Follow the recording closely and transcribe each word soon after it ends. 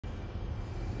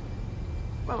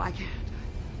Well, I can't.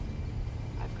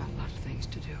 I've got lots of things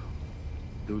to do.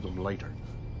 Do them later.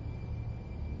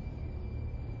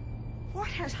 What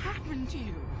has happened to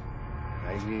you?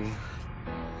 Maggie.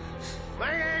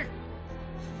 Maggie!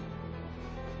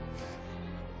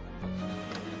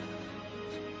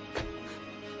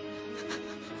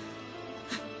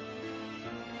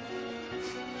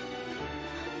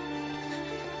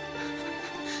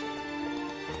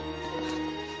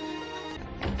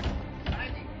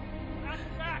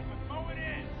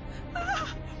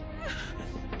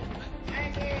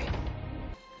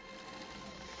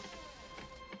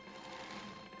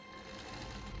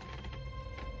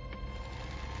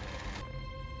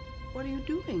 What are you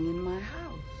doing in my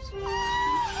house?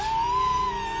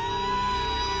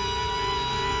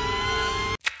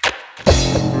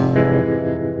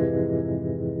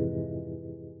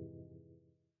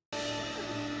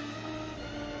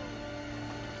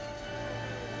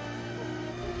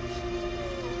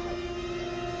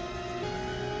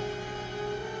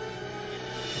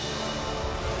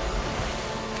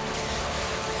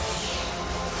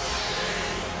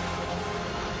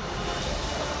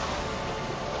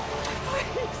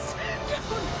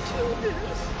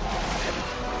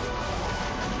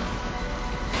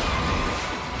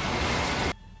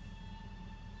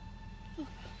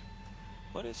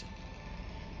 What is it?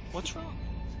 What's wrong?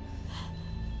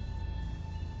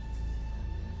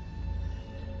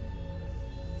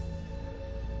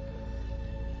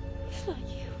 It's not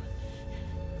you.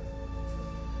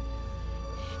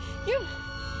 You.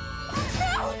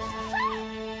 No!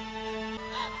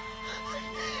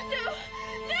 No!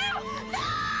 No!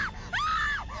 No!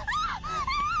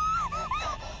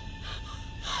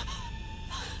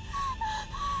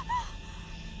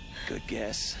 Good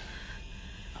guess.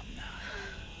 I'm not.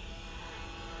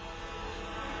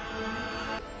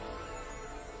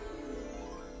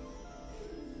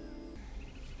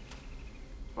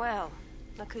 Well,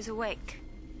 look who's awake.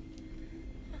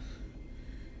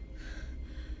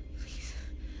 Please.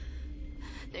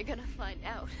 They're gonna find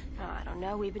out. Oh, I don't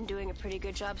know. We've been doing a pretty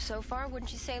good job so far,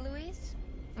 wouldn't you say, Louise?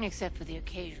 Except for the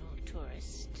occasional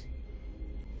tourist.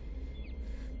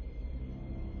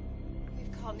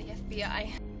 We've called the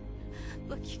FBI.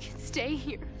 Look, you can stay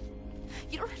here.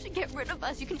 You don't have to get rid of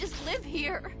us. You can just live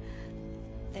here.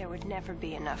 There would never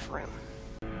be enough room.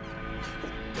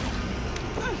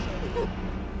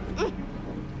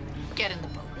 Get in the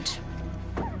boat.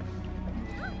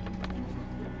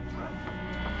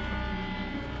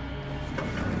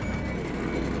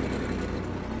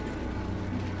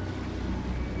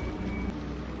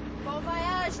 Bon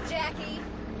voyage, Jackie.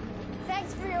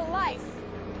 Thanks for your life.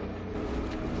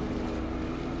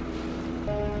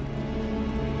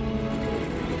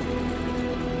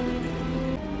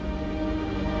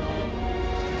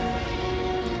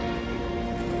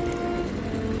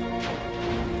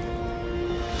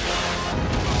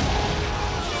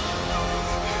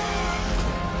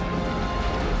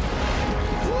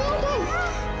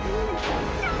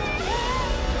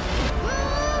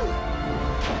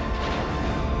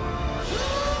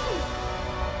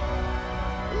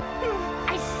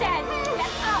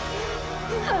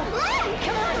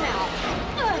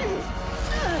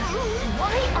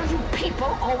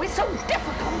 People always so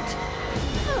difficult.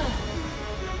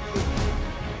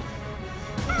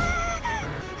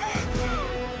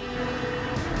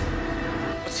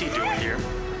 What's he doing here?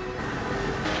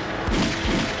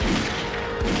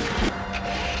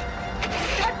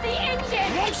 Start the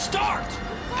engine! Won't start!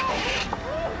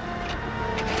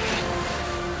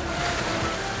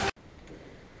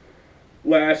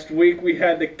 Last week we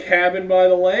had the cabin by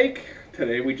the lake.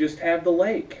 Today we just have the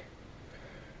lake.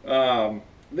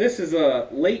 This is a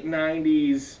late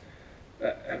 90s.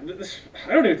 I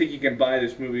don't even think you can buy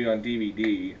this movie on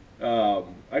DVD.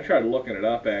 I tried looking it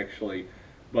up actually,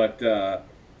 but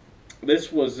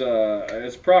this was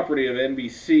it's property of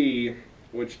NBC,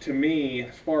 which to me,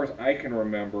 as far as I can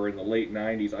remember, in the late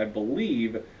 90s, I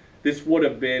believe this would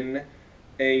have been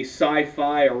a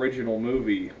sci-fi original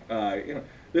movie. You know,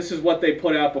 this is what they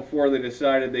put out before they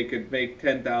decided they could make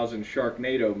 10,000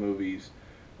 Sharknado movies.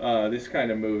 This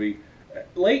kind of movie.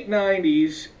 Late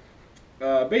 90s,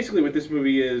 basically what this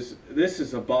movie is, this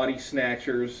is a Body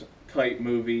Snatchers type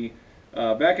movie.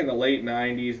 Back in the late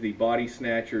 90s, the Body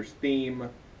Snatchers theme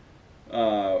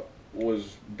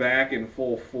was back in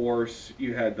full force.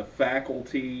 You had the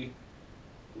faculty,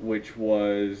 which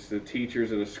was the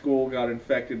teachers at a school got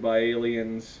infected by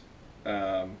aliens.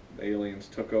 Aliens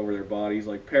took over their bodies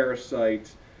like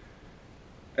parasites.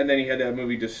 And then you had that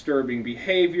movie Disturbing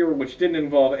Behavior, which didn't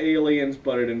involve aliens,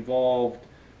 but it involved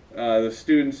the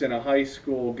students in a high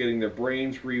school getting their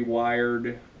brains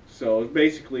rewired. So it was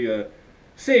basically a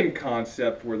same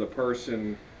concept where the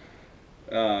person,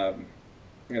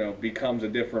 becomes a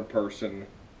different person,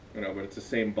 but it's the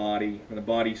same body. And the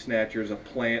body snatchers,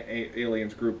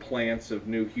 aliens grew plants of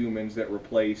new humans that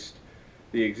replaced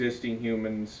the existing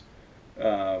humans.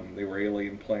 They were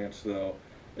alien plants, though.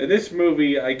 In this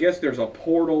movie, I guess there's a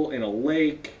portal in a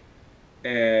lake,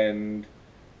 and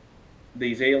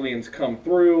these aliens come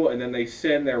through, and then they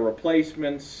send their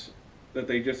replacements that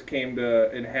they just came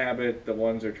to inhabit, the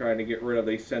ones they're trying to get rid of,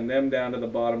 they send them down to the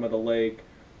bottom of the lake.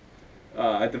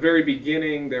 At the very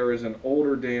beginning, there is an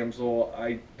older damsel,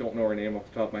 I don't know her name off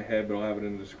the top of my head, but I'll have it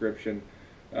in the description,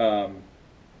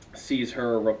 sees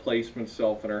her replacement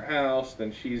self in her house,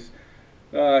 then she's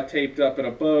taped up in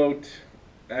a boat,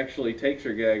 actually takes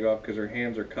her gag off because her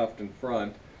hands are cuffed in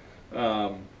front.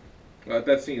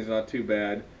 That scene's not too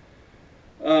bad.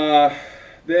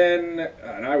 Then,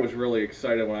 and I was really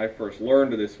excited when I first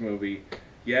learned of this movie,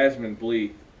 Yasmine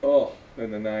Bleeth. Oh,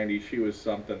 in the 90s, she was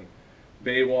something.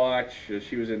 Baywatch,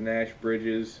 she was in Nash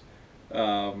Bridges.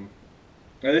 Now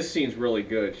this scene's really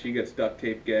good. She gets duct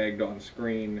tape gagged on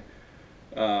screen.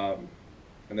 And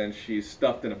then she's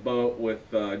stuffed in a boat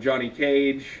with Johnny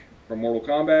Cage from Mortal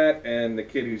Kombat and the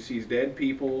kid who sees dead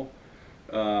people.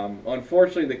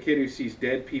 Unfortunately, the kid who sees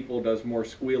dead people does more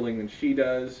squealing than she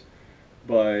does,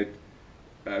 but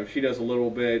she does a little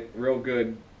bit, real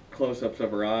good close-ups of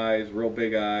her eyes, real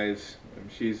big eyes.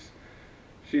 And she's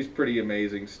pretty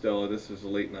amazing still. This is the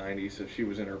late 90s, so she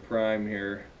was in her prime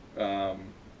here. This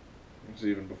was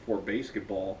even before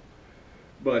basketball.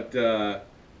 But,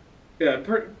 yeah,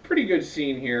 pretty good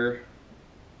scene here.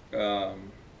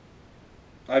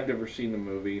 I've never seen the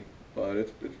movie, but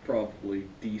it's probably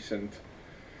decent.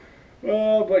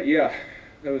 But yeah,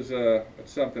 that was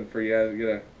it's something for you. Get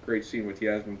a great scene with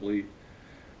Yasmine Bleeth.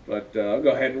 But I'll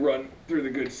go ahead and run through the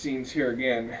good scenes here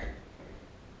again.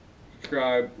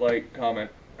 Subscribe, like, comment.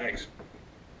 Thanks.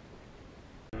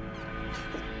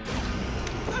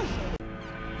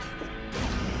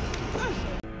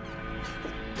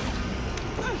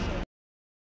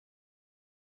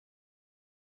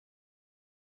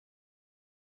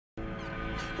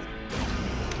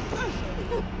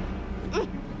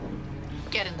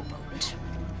 Get in the boat.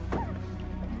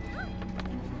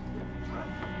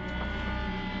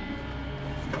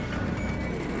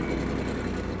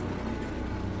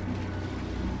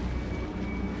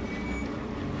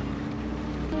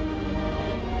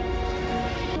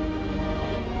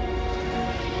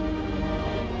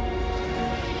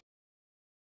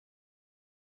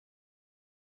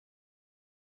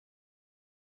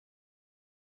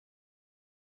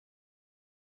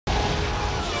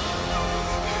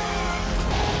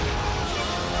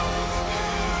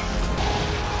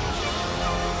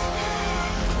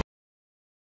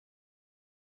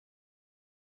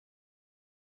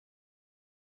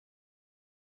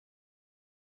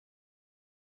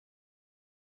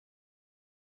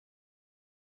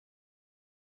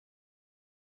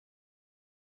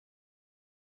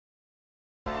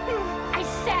 I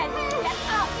said, get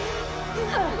up!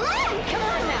 Come